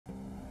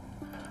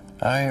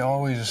I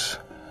always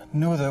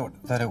knew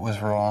that it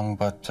was wrong,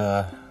 but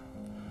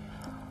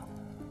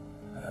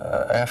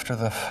after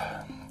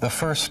the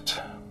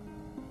first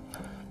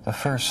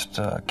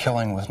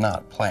killing was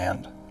not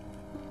planned.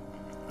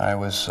 I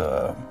was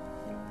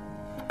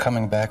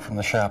coming back from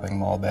the shopping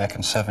mall back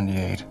in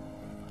 '78.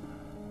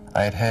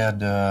 I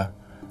had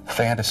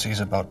fantasies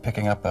about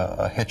picking up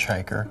a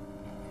hitchhiker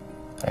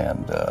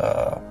and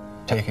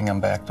taking him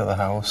back to the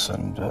house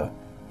and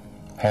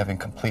having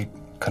complete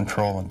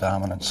control and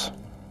dominance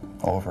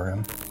over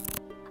him.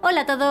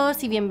 Hola a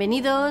todos y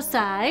bienvenidos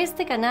a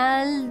este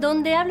canal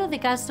donde hablo de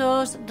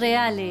casos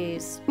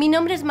reales. Mi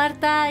nombre es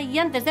Marta y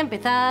antes de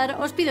empezar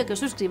os pido que os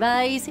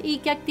suscribáis y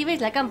que activéis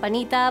la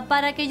campanita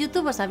para que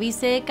YouTube os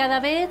avise cada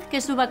vez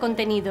que suba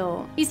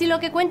contenido. Y si lo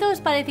que cuento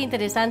os parece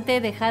interesante,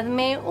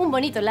 dejadme un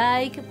bonito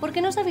like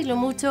porque no sabéis lo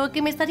mucho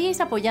que me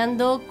estaríais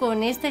apoyando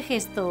con este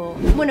gesto.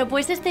 Bueno,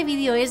 pues este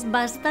vídeo es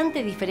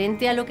bastante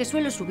diferente a lo que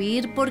suelo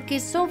subir porque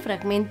son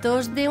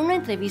fragmentos de una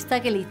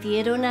entrevista que le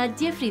hicieron a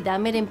Jeffrey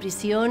Dahmer en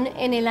prisión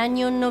en el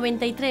año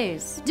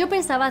 93. Yo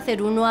pensaba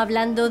hacer uno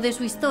hablando de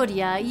su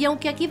historia y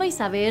aunque aquí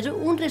vais a ver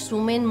un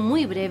resumen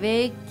muy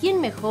breve, ¿quién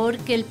mejor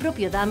que el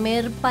propio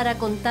Dahmer para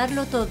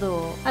contarlo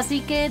todo?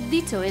 Así que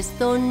dicho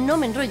esto, no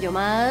me enrollo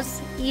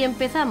más y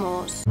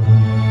empezamos.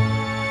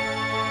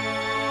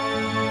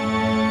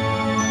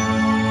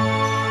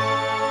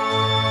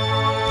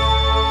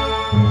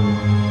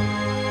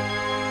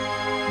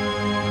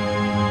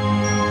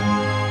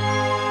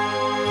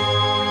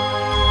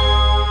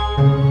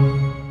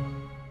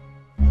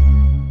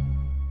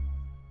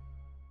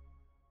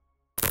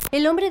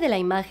 El hombre de la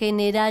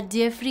imagen era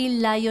Jeffrey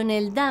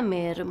Lionel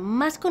Dahmer,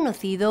 más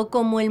conocido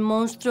como el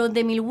monstruo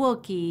de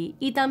Milwaukee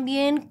y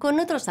también con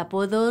otros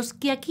apodos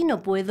que aquí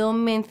no puedo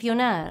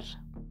mencionar.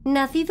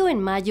 Nacido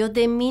en mayo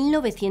de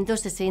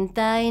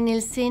 1960 en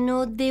el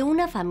seno de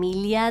una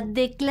familia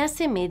de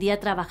clase media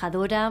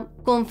trabajadora,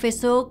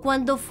 confesó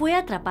cuando fue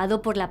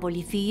atrapado por la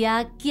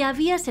policía que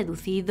había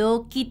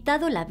seducido,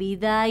 quitado la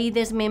vida y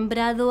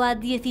desmembrado a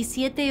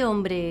 17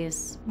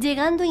 hombres,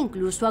 llegando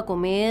incluso a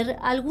comer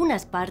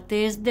algunas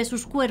partes de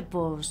sus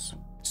cuerpos.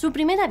 Su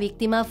primera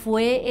víctima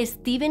fue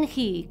Stephen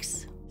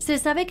Hicks. Se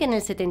sabe que en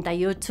el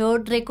 78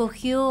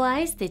 recogió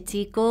a este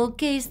chico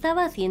que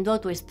estaba haciendo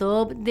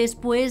autostop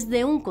después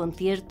de un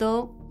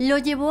concierto, lo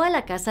llevó a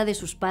la casa de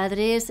sus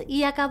padres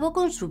y acabó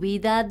con su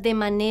vida de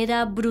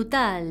manera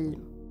brutal.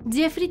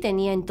 Jeffrey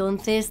tenía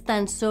entonces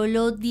tan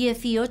solo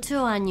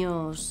 18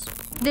 años.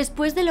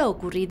 Después de lo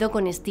ocurrido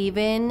con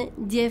Steven,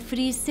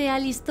 Jeffrey se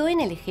alistó en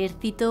el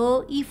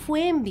ejército y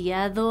fue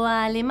enviado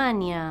a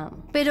Alemania.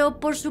 Pero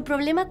por su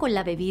problema con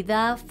la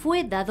bebida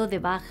fue dado de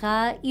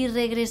baja y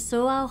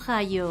regresó a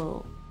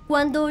Ohio.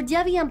 Cuando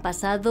ya habían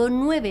pasado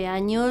 9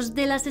 años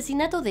del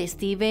asesinato de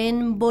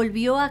Steven,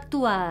 volvió a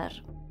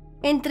actuar.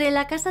 Entre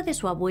la casa de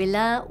su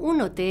abuela,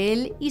 un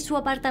hotel y su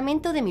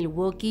apartamento de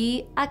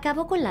Milwaukee,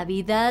 acabó con la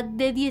vida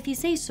de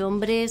 16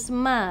 hombres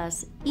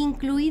más,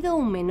 incluido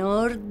un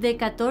menor de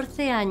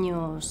 14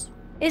 años.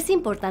 Es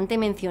importante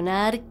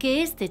mencionar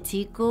que este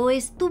chico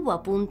estuvo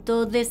a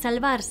punto de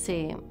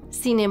salvarse.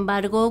 Sin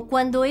embargo,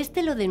 cuando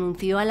este lo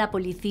denunció a la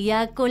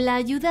policía con la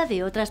ayuda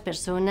de otras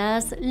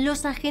personas,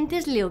 los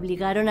agentes le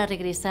obligaron a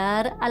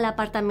regresar al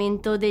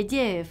apartamento de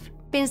Jeff,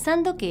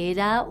 pensando que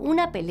era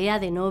una pelea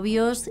de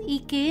novios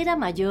y que era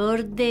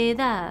mayor de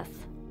edad.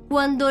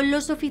 Cuando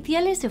los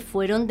oficiales se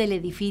fueron del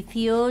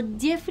edificio,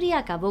 Jeffrey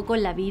acabó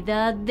con la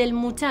vida del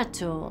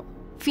muchacho.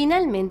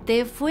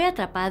 Finalmente fue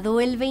atrapado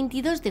el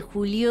 22 de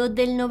julio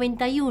del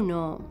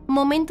 91,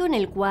 momento en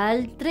el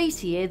cual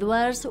Tracy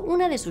Edwards,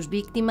 una de sus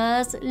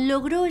víctimas,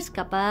 logró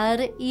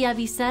escapar y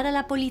avisar a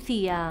la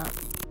policía.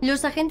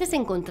 Los agentes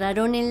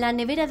encontraron en la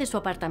nevera de su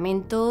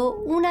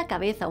apartamento una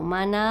cabeza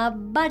humana,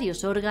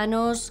 varios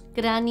órganos,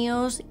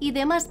 cráneos y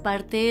demás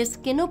partes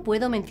que no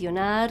puedo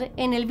mencionar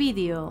en el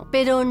vídeo.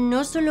 Pero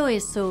no solo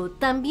eso,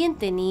 también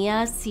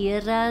tenía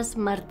sierras,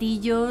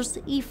 martillos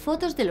y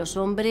fotos de los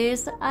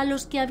hombres a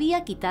los que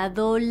había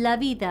quitado la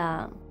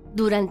vida.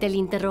 Durante el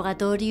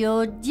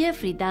interrogatorio,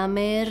 Jeffrey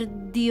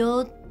Dahmer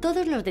dio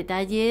todos los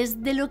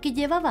detalles de lo que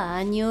llevaba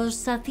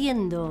años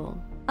haciendo.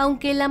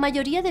 Aunque la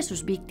mayoría de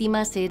sus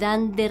víctimas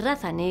eran de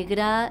raza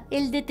negra,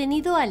 el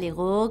detenido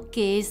alegó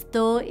que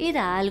esto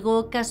era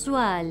algo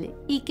casual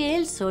y que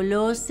él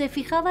solo se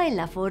fijaba en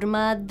la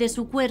forma de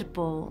su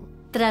cuerpo.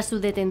 Tras su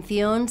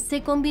detención,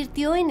 se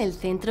convirtió en el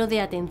centro de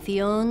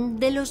atención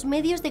de los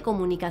medios de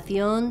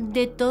comunicación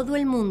de todo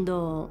el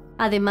mundo.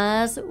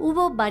 Además,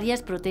 hubo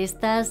varias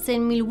protestas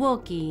en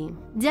Milwaukee,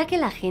 ya que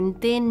la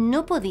gente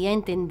no podía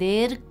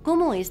entender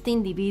cómo este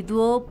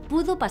individuo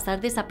pudo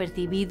pasar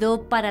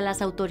desapercibido para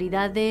las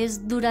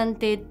autoridades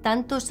durante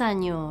tantos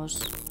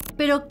años.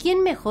 Pero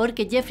 ¿quién mejor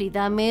que Jeffrey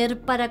Dahmer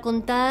para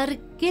contar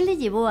qué le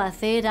llevó a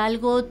hacer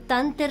algo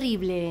tan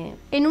terrible?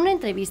 En una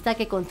entrevista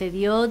que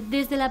concedió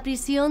desde la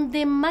prisión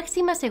de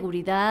máxima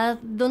seguridad,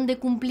 donde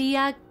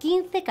cumplía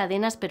 15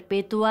 cadenas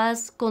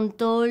perpetuas,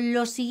 contó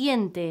lo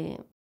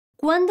siguiente.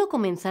 ¿Cuándo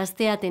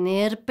comenzaste a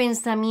tener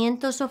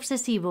pensamientos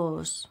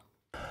obsesivos?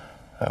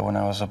 When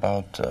I was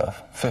about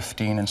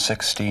 15 and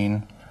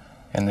 16,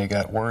 and they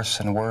got worse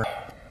and worse.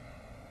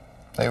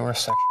 They were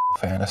sexual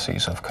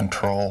fantasies of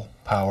control,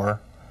 power,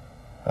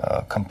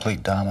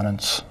 complete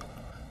dominance.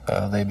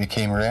 They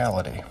became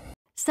reality.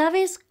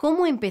 ¿Sabes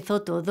cómo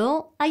empezó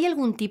todo? ¿Hay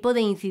algún tipo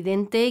de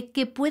incidente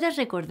que puedas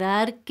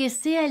recordar que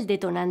sea el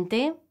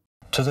detonante?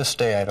 To this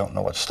day, I don't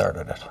know what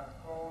started it.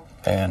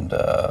 And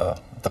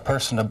the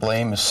person to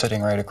blame is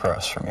sitting right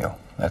across from you.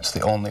 That's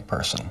the only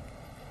person.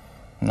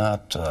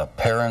 Not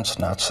parents,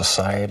 not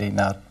society,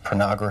 not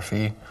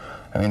pornography.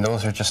 I mean,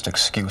 those are just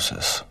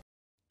excuses.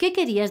 ¿Qué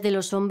querías de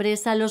los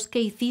hombres a los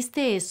que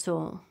hiciste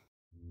eso?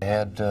 I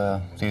had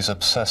these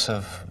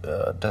obsessive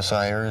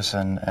desires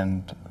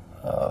and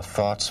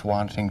thoughts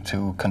wanting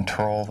to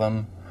control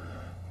them,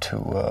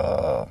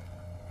 to,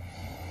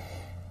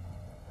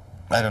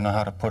 I don't know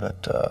how to put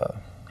it,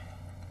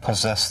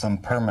 possess them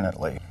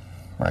permanently,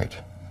 right?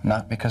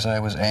 Not because I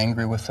was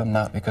angry with them,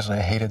 not because I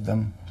hated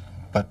them,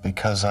 but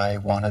because I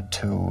wanted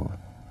to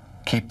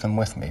keep them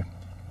with me.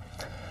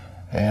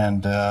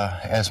 And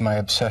as my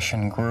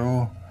obsession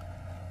grew,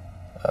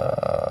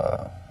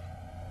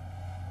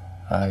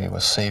 I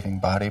was saving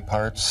body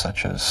parts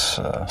such as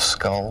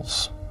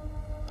skulls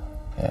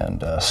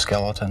and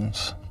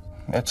skeletons.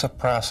 It's a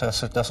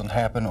process. It doesn't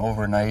happen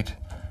overnight.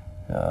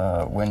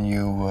 When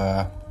you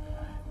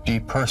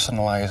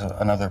depersonalize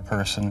another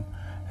person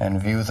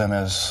and view them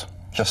as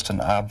just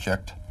an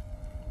object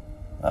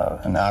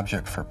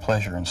for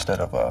pleasure instead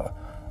of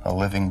a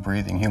living,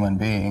 breathing human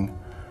being,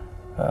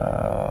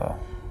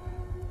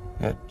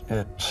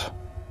 it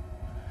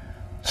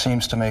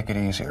seems to make it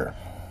easier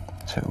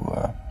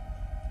to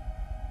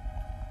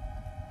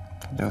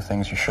do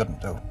things you shouldn't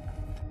do.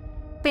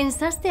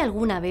 ¿Pensaste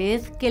alguna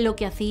vez que lo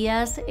que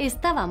hacías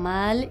estaba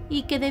mal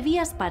y que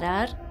debías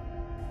parar?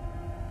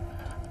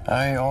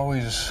 I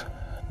always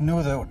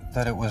knew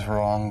that it was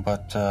wrong,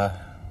 but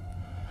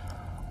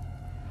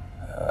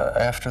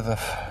after the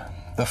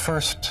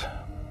first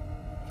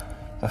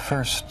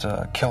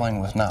killing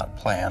was not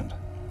planned.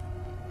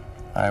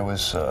 I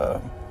was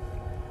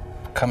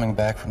coming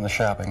back from the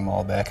shopping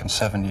mall back in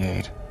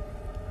 '78.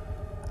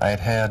 I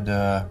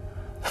had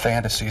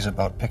fantasies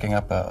about picking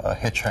up a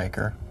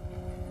hitchhiker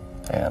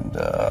and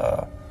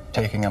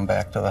taking him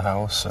back to the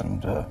house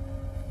and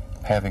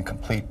having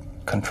complete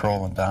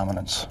control and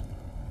dominance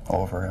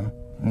over him.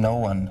 No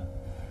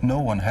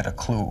one had a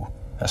clue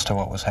as to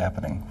what was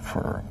happening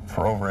for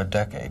over a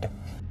decade.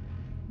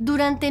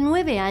 Durante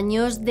 9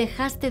 años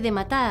dejaste de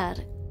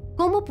matar.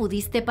 ¿Cómo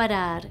pudiste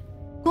parar?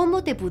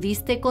 ¿Cómo te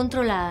pudiste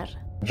controlar?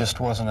 It just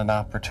wasn't an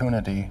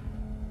opportunity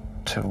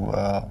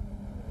to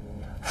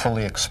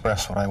fully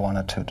express what I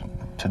wanted to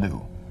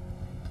do.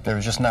 There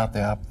was just not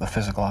the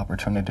physical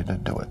opportunity to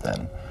do it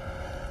then.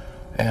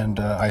 And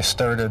I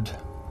started,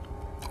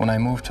 when I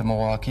moved to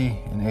Milwaukee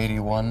in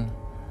 '81,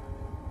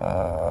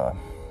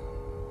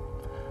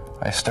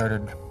 I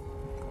started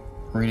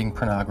reading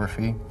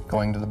pornography,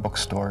 going to the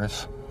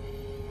bookstores.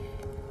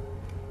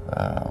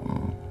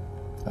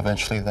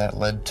 Eventually that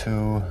led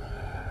to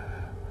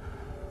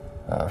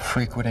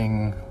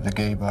frequenting the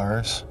gay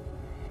bars.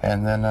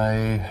 And then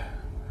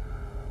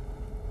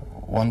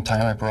one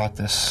time I brought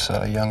this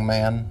young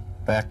man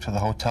back to the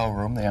hotel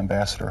room, the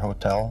Ambassador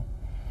Hotel.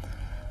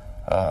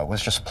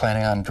 Was just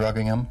planning on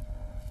drugging him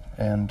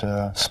and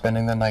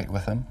spending the night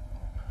with him.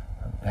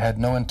 Had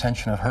no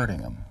intention of hurting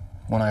him.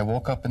 When I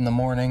woke up in the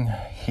morning,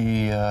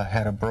 he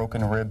had a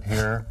broken rib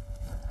here,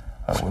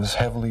 was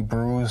heavily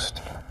bruised.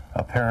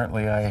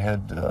 Apparently I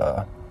had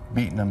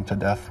beaten him to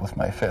death with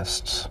my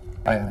fists.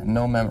 I have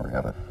no memory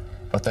of it,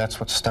 but that's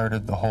what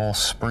started the whole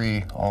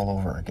spree all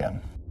over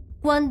again.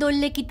 Cuando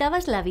le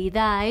quitabas la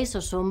vida a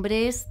esos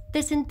hombres,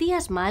 ¿te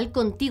sentías mal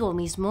contigo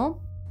mismo?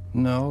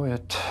 No,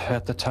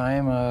 at the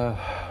time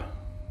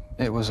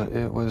it was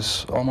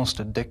almost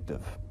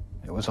addictive.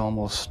 It was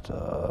almost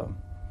a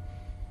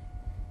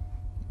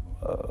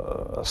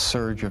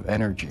surge of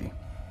energy.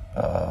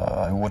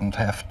 I wouldn't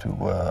have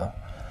to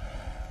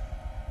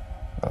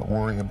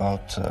worry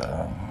about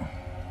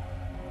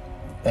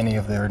any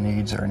of their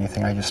needs or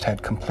anything. I just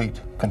had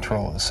complete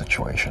control of the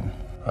situation.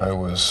 I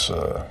was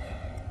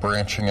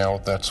branching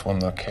out. That's when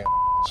the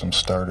cannibalism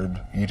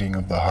started, eating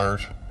of the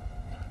heart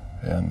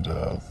and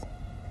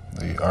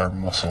the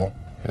arm muscle.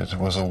 It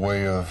was a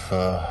way of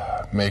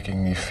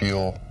making me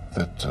feel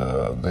that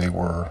they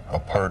were a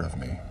part of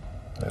me.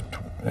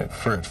 At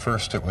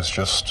first it was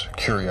just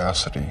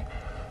curiosity,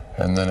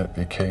 and then it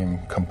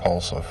became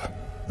compulsive.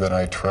 Then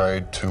I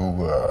tried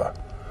to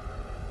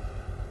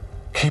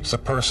keep the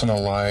person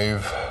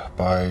alive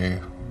by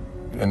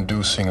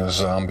inducing a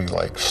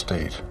zombie-like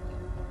state.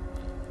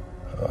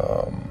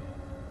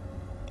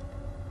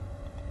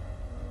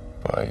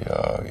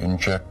 By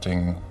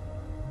injecting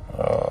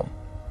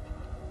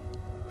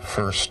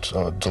first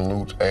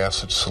dilute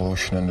acid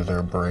solution into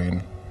their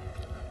brain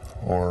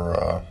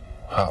or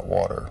hot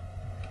water,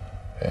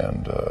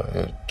 and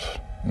it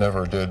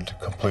never did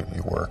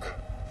completely work.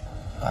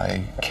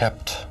 I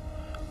kept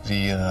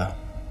the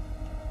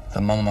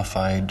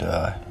mummified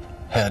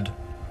head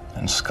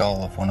and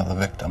skull of one of the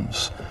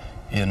victims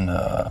in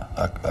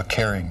a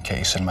carrying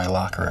case in my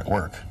locker at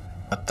work.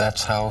 But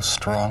that's how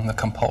strong the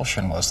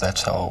compulsion was.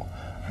 That's how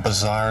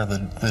bizarre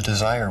the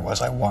desire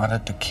was. I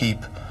wanted to keep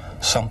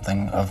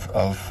something of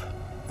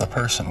the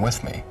person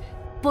with me.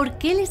 ¿Por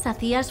qué les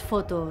hacías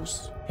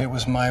fotos? It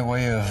was my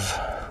way of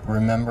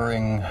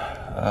remembering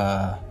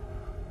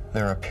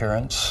their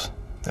appearance,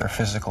 their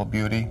physical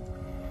beauty.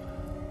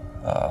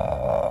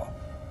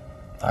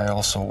 I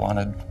also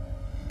wanted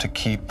to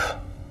keep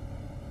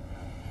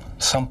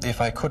something.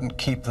 If I couldn't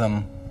keep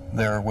them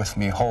there with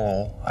me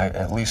whole,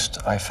 at least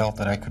I felt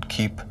that I could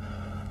keep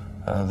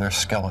their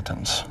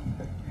skeletons.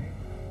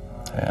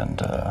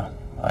 And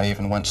I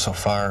even went so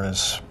far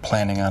as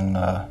planning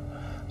on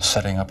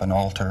setting up an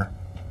altar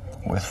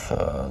with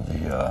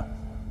the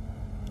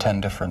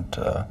 10 different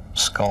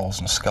skulls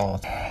and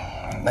skeletons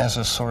as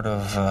a sort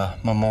of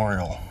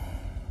memorial,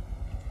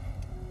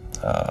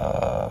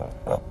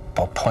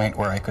 a point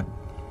where I could,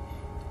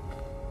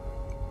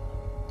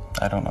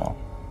 I don't know,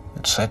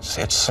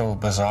 it's so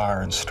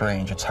bizarre and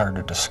strange, it's hard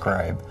to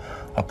describe,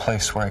 a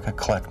place where I could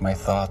collect my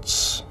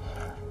thoughts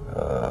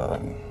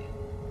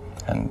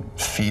and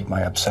feed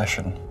my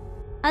obsession.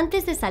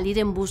 Antes de salir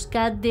en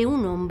busca de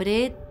un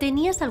hombre,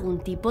 ¿tenías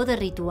algún tipo de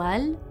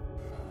ritual?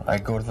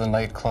 I'd go to the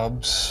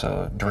nightclubs,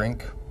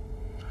 drink,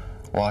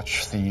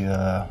 watch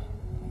the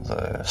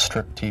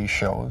striptease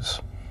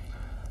shows,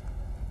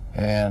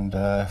 and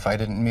if I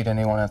didn't meet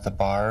anyone at the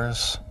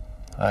bars,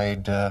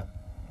 I'd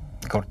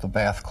go to the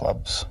bath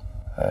clubs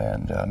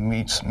and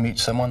meet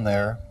someone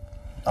there,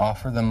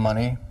 offer them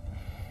money,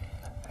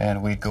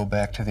 and we'd go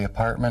back to the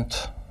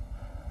apartment,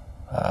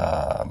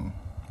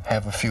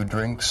 have a few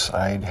drinks.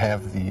 I'd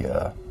have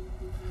the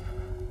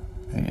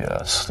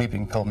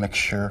sleeping pill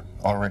mixture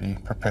already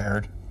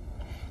prepared.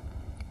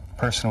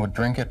 Person would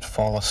drink it,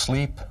 fall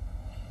asleep,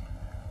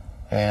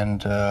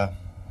 and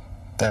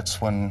that's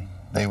when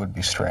they would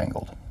be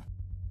strangled.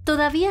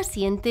 ¿Todavía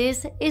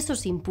sientes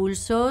esos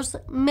impulsos?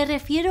 Me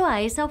refiero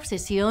a esa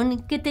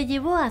obsesión que te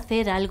llevó a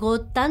hacer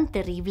algo tan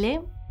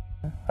terrible.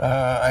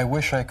 I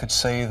wish I could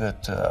say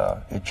that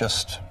it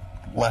just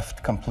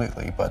left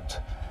completely, but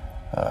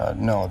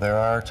no, there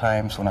are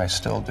times when I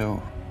still do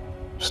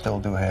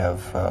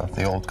have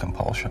the old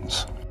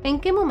compulsions. ¿En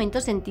qué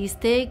momento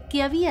sentiste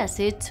que habías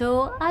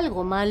hecho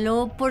algo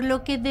malo por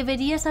lo que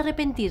deberías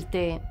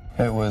arrepentirte?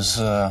 It was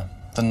the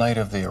night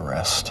of the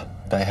arrest.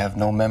 I have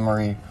no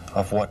memory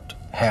of what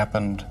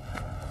happened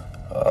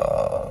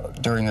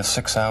during the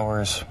 6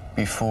 hours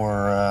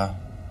before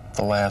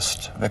the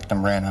last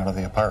victim ran out of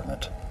the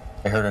apartment.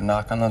 I heard a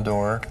knock on the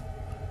door,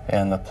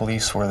 and the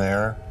police were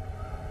there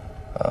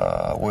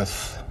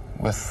with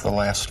the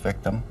last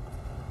victim.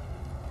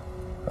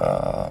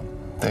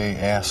 They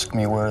asked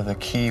me where the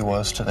key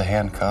was to the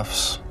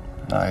handcuffs.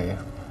 My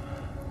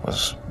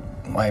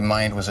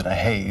mind was in a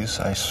haze.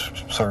 I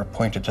sort of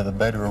pointed to the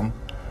bedroom,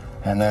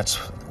 and that's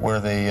where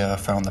they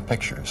found the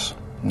pictures.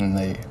 And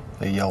they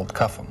yelled,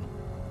 "Cuff him."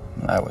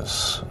 And I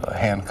was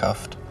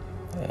handcuffed,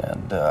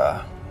 and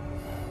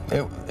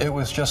it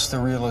was just the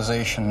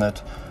realization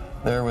that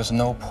there was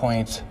no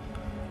point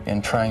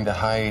in trying to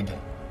hide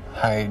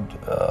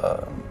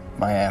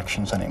my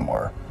actions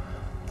anymore.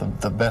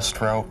 The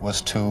best route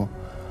was to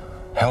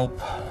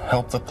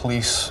help the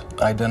police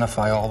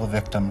identify all the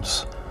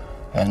victims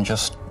and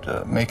just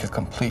make a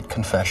complete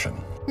confession.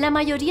 La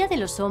mayoría de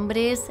los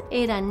hombres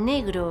eran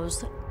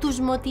negros. ¿Tus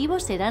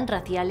motivos eran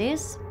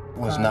raciales? It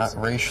was not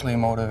racially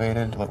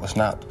motivated. It was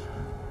not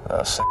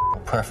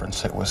sexual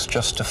preference. It was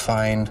just to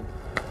find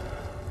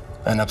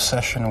an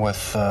obsession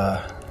with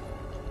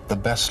the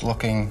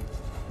best-looking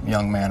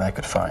young man I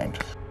could find.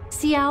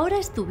 Si ahora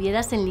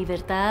estuvieras en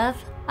libertad,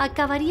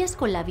 ¿acabarías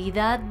con la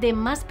vida de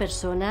más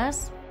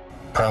personas?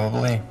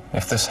 Probably.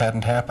 If this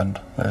hadn't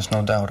happened, there's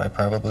no doubt I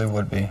probably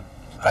would be.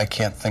 I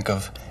can't think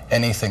of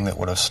anything that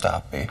would have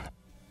stopped me.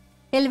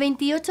 El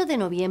 28 de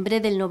noviembre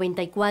del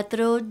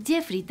 94,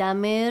 Jeffrey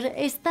Dahmer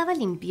estaba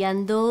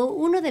limpiando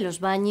uno de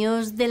los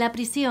baños de la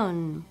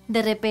prisión.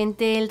 De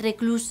repente, el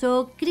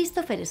recluso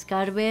Christopher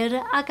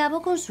Scarver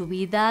acabó con su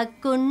vida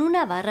con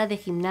una barra de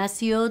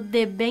gimnasio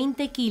de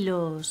 20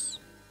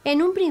 kilos.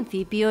 En un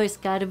principio,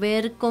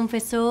 Scarver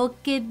confesó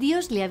que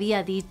Dios le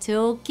había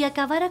dicho que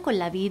acabara con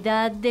la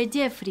vida de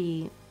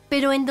Jeffrey.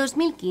 Pero en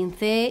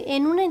 2015,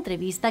 en una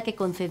entrevista que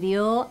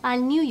concedió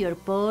al New York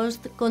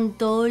Post,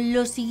 contó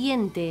lo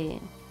siguiente.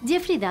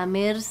 Jeffrey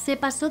Dahmer se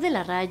pasó de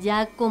la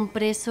raya con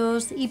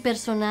presos y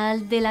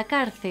personal de la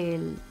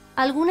cárcel.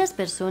 Algunas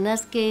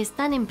personas que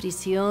están en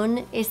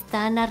prisión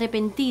están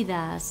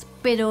arrepentidas,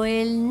 pero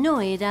él no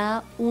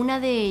era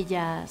una de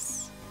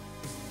ellas.